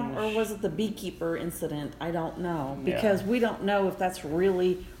her. Or was it the beekeeper incident? I don't know. Because we don't know if that's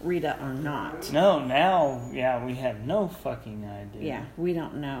really Rita or not. No, now, we have no fucking idea. Yeah, we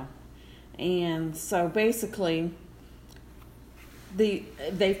don't know. And so basically...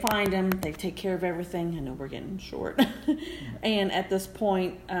 They find him, they take care of everything. I know we're getting short. And at this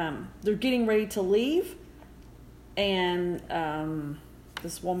point, they're getting ready to leave. And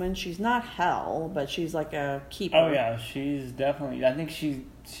this woman, she's not Hell, but she's like a keeper. Oh, yeah, she's definitely, I think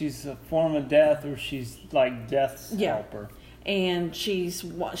she's a form of death, or she's like death's helper. And she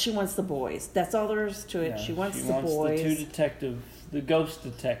wants the boys. That's all there is to it. She wants the boys. The 2 detectives, the ghost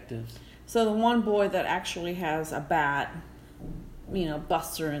detectives. So the one boy that actually has a bat...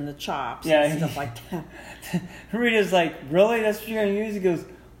 busts her in the chops and stuff like that. Rita's like, really? That's what you're going to use? He goes,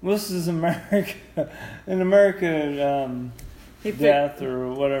 well, this is America. In America, death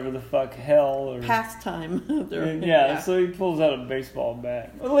or whatever the fuck, hell. Or pastime. So he pulls out a baseball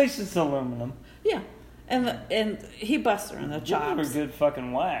bat. At least it's aluminum. Yeah. And he busts her in the chops. Give her a good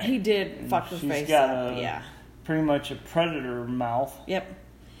fucking whack. He did fuck her face up. Pretty much a predator mouth. Yep.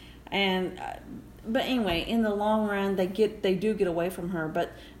 And... but anyway, in the long run, they do get away from her,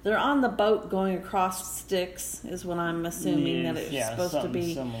 but they're on the boat going across Styx, is what I'm assuming that it's supposed to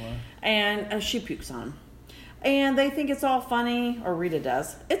be. Similar. And she pukes on them. And they think it's all funny, or Rita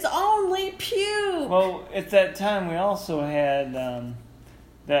does. It's only puke! Well, at that time, we also had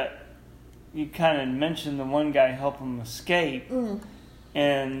that you kind of mentioned the one guy help him escape,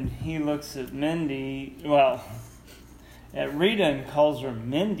 and he looks at at Rita and calls her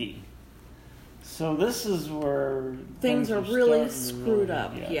Mindy. So this is where things are really screwed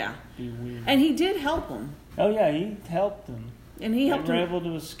up. Yeah. Be weird. And he did help him. Oh yeah, he helped him. And he helped him. They were able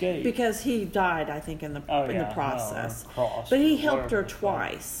to escape because he died, I think, in the process. But he helped her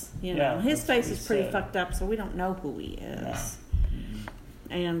twice. His face is pretty fucked up, so we don't know who he is.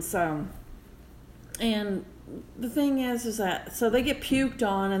 No. And so, and the thing is that they get puked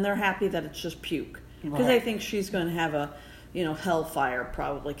on, and they're happy that it's just puke because they think she's going to have a hellfire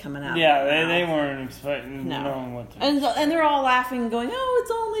probably coming out. Yeah, they weren't expecting knowing what to and they're all laughing, going, "Oh,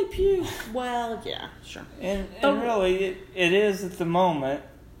 it's only puke." Well, yeah, sure. And really, it is at the moment.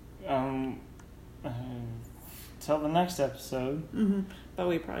 Till the next episode. Mm-hmm. But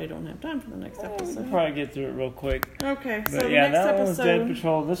we probably don't have time for the next episode. We'll probably get through it real quick. Okay, so the next episode... one was Dead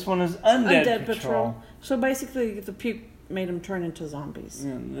Patrol. This one is Undead Patrol. So basically, the puke made them turn into zombies.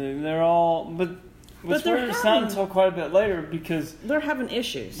 Yeah, they're all... But what's weird, it's not until quite a bit later, because... They're having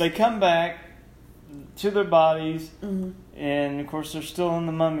issues. They come back, to their bodies, Mm-hmm. and of course they're still in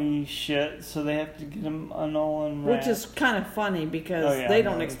the mummy shit, so they have to get them all unwrapped. Which is kind of funny because they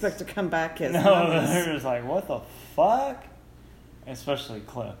don't expect to come back as no, mummies. they're just like, what the fuck? Especially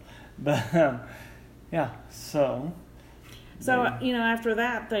Cliff. But yeah, so after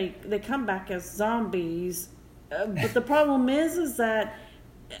that they come back as zombies, but the problem is that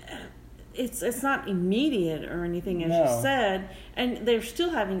it's not immediate or anything, as you said, and they're still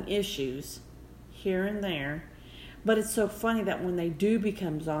having issues here and there. But it's so funny that when they do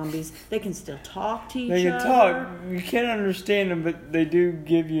become zombies, they can still talk to each other. They can talk. You can't understand them, but they do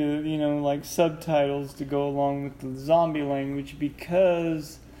give you, like subtitles to go along with the zombie language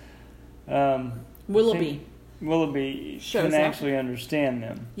because Willoughby can actually understand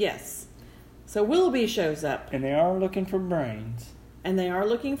them. Yes. So Willoughby shows up. And they are looking for brains.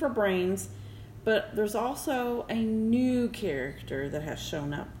 But there's also a new character that has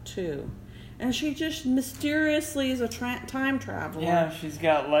shown up too. And she just mysteriously is a time traveler. Yeah, she's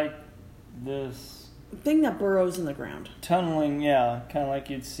got like this thing that burrows in the ground. Tunneling, yeah. Kind of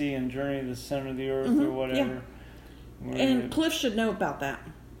like you'd see in Journey to the Center of the Earth or whatever. Yeah. And Cliff should know about that.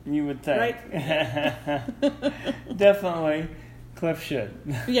 You would think. Right? Definitely. Cliff should.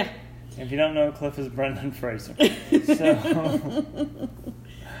 Yeah. If you don't know, Cliff is Brendan Fraser. So...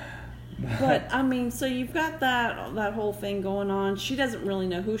 But so you've got that whole thing going on. She doesn't really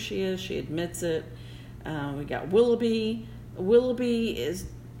know who she is. She admits it. We got Willoughby. Willoughby is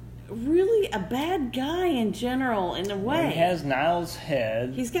really a bad guy in general, in a way. Well, he has Niles'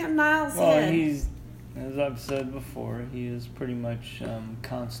 head. He's got Niles' head. Well, he's, as I've said before, he is pretty much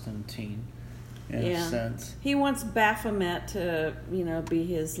Constantine in a sense. He wants Baphomet to, be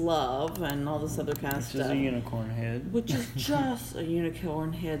his love and all this other kind of stuff. Which is a unicorn head. Which is just a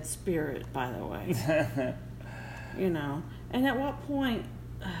unicorn head spirit, by the way. And at what point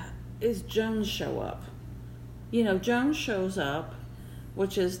is Jones show up? Jones shows up,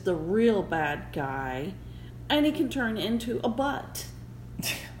 which is the real bad guy, and he can turn into a butt.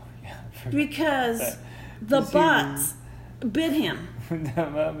 Because the butts bit him.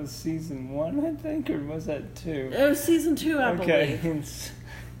 That was season 1, I think, or was that 2? It was season 2, I believe. Okay,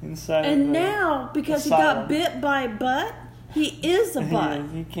 inside. And now, because he got bit by a butt, he is a butt.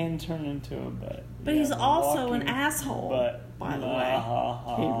 He can turn into a butt. But he's also an asshole. Butt. By the way,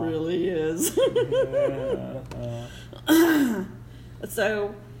 he really is.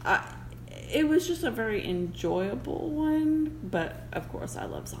 So, it was just a very enjoyable one. But of course, I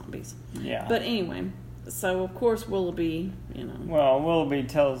love zombies. Yeah. But anyway. So, of course, Willoughby, Well, Willoughby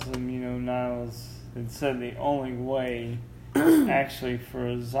tells him, Niles had said the only way actually for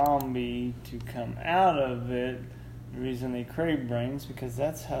a zombie to come out of it, the reason they crave brains, because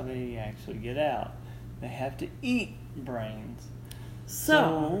that's how they actually get out. They have to eat brains.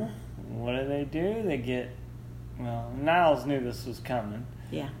 So what do? They get, Niles knew this was coming.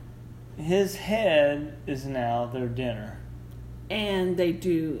 Yeah. His head is now their dinner. And they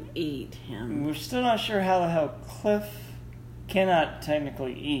do eat him. We're still not sure how the hell Cliff cannot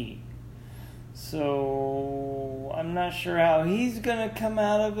technically eat. So I'm not sure how he's going to come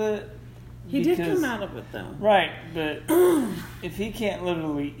out of it. He did come out of it, though. Right, but if he can't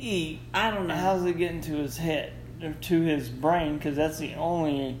literally eat, I don't know. How's it getting to his head or to his brain? Because that's the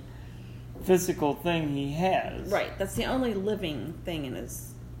only physical thing he has. Right, that's the only living thing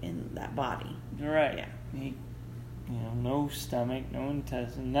in that body. Right. Yeah. He, no stomach, no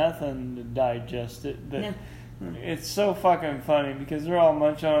intestine, nothing to digest it. But No. It's so fucking funny because they're all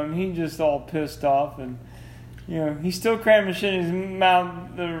munching on him. He's just all pissed off, and he's still cramming shit in his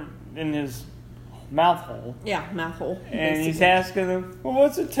mouth, in his mouth hole. Yeah, mouth hole. And basically. he's asking them, "Well,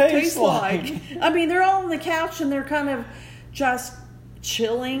 what's it taste like?" They're all on the couch and they're kind of just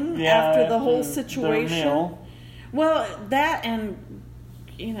chilling after the whole situation. Their meal. Well, that and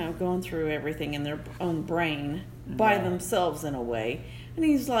going through everything in their own brain by themselves in a way. And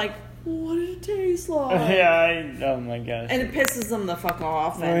he's like, what did it taste like? Oh my gosh. And it pisses them the fuck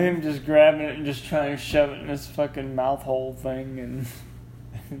off. And him just grabbing it and just trying to shove it in his fucking mouth hole thing, and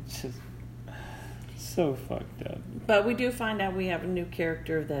it's just so fucked up. But we do find out we have a new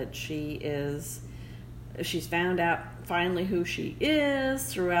character that she's found out finally who she is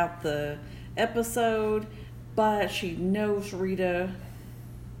throughout the episode, but she knows Rita.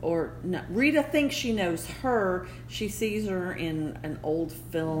 Or no, Rita thinks she knows her. She sees her in an old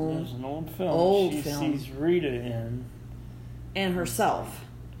film. There's an old film. She sees Rita in. And herself.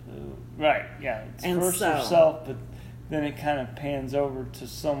 Right, yeah. It's first herself, but then it kind of pans over to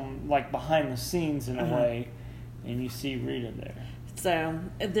some, like behind the scenes in a way, and you see Rita there. So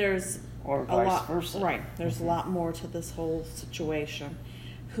there's or vice versa. Right. There's a lot more to this whole situation.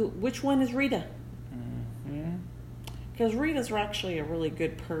 Which one is Rita? Because Rita's actually a really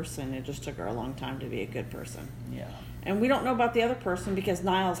good person. It just took her a long time to be a good person. Yeah. And we don't know about the other person because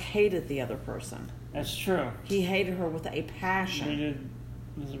Niles hated the other person. That's true. He hated her with a passion.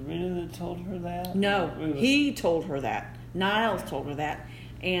 Was it Rita that told her that? No, he told her that. Niles told her that.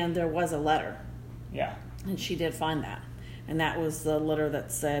 And there was a letter. Yeah. And she did find that. And that was the letter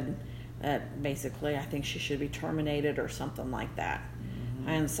that said that basically I think she should be terminated or something like that. Mm-hmm.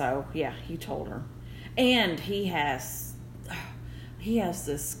 And so, yeah, he told her. And he has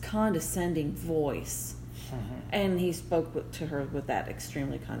this condescending voice. Mm-hmm. And he spoke to her with that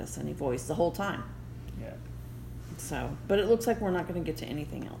extremely condescending voice the whole time. Yeah. So, but it looks like we're not going to get to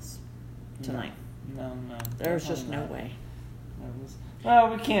anything else tonight. No. There's just no way.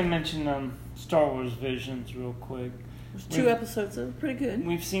 Well, we can't mention Star Wars Visions real quick. There's 2 episodes that are pretty good.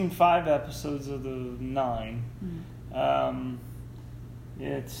 We've seen 5 episodes of the 9. Mm-hmm.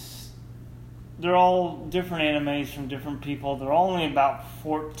 They're all different animes from different people. They're only about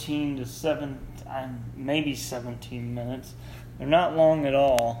 14 to maybe 17 minutes. They're not long at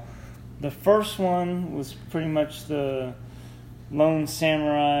all. The first one was pretty much the lone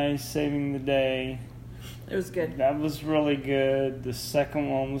samurai saving the day. It was good. That was really good. The second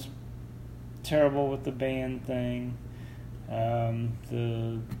one was terrible with the band thing.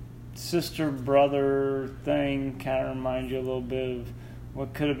 The sister-brother thing kind of reminds you a little bit of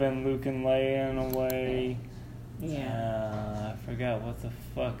what could have been Luke and Leia in a way. Yeah. I forgot what the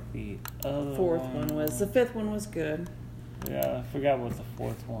fuck the other fourth one was. The fifth one was good. Yeah, I forgot what the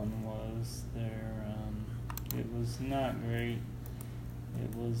fourth one was. It was not great.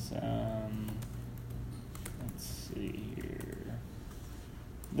 It was, let's see here.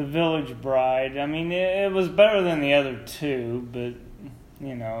 The Village Bride. I mean, it was better than the other 2, but,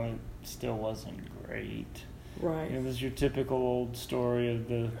 it still wasn't great. Right. It was your typical old story of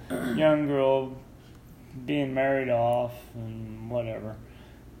the young girl being married off and whatever.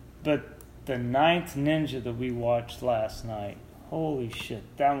 But the 9th Ninja that we watched last night, holy shit,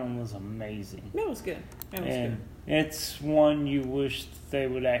 that one was amazing. That was good. It's one you wish they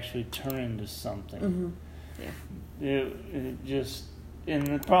would actually turn into something. Mm-hmm. Yeah. It just, and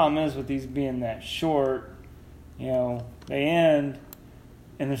the problem is with these being that short, they end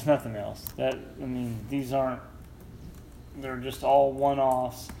and there's nothing else. They're just all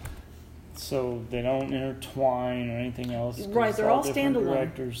one-offs, so they don't intertwine or anything else. Right, they're all different standalone.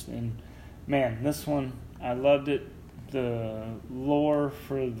 Directors, and man, this one, I loved it. The lore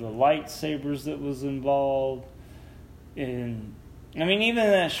for the lightsabers that was involved, and even in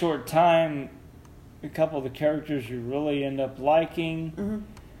that short time, a couple of the characters you really end up liking. Mm-hmm.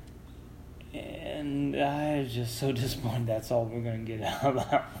 And I was just so disappointed that's all we're going to get out of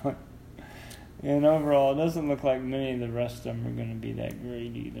that one. And overall, it doesn't look like many of the rest of them are going to be that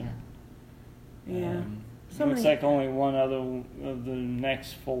great either. Yeah. Looks like only one other of the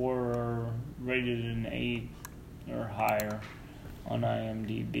next 4 are rated an 8 or higher on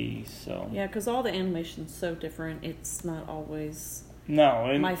IMDb. So yeah, because all the animation's so different. It's not always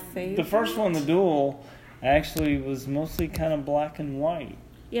my favorite. The first one, The Duel, actually was mostly kind of black and white.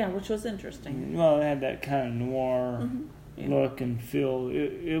 Yeah, which was interesting. Well, it had that kind of noir look and feel.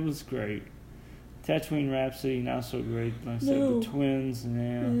 It was great. Tatooine Rhapsody, not so great. Like I said, the twins,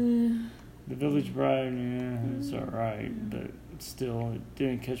 The Village Bride, it's alright, but still, it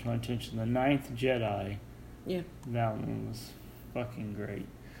didn't catch my attention. The 9th Jedi, that one was fucking great.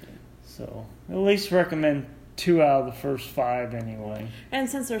 Yeah. So, at least recommend 2 out of the first 5 anyway. And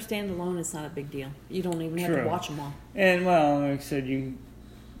since they're standalone, it's not a big deal. You don't even have to watch them all. And, well, like I said,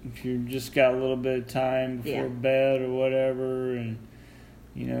 if you just got a little bit of time before bed or whatever, and,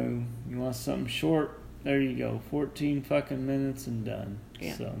 you want something short, there you go. 14 fucking minutes and done.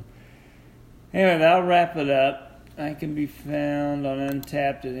 Yeah. So, anyway, that'll wrap it up. I can be found on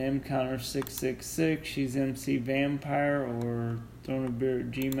Untapped at mconnor666. She's MC Vampire, or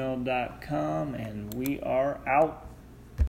throneofbeer@gmail.com, and we are out.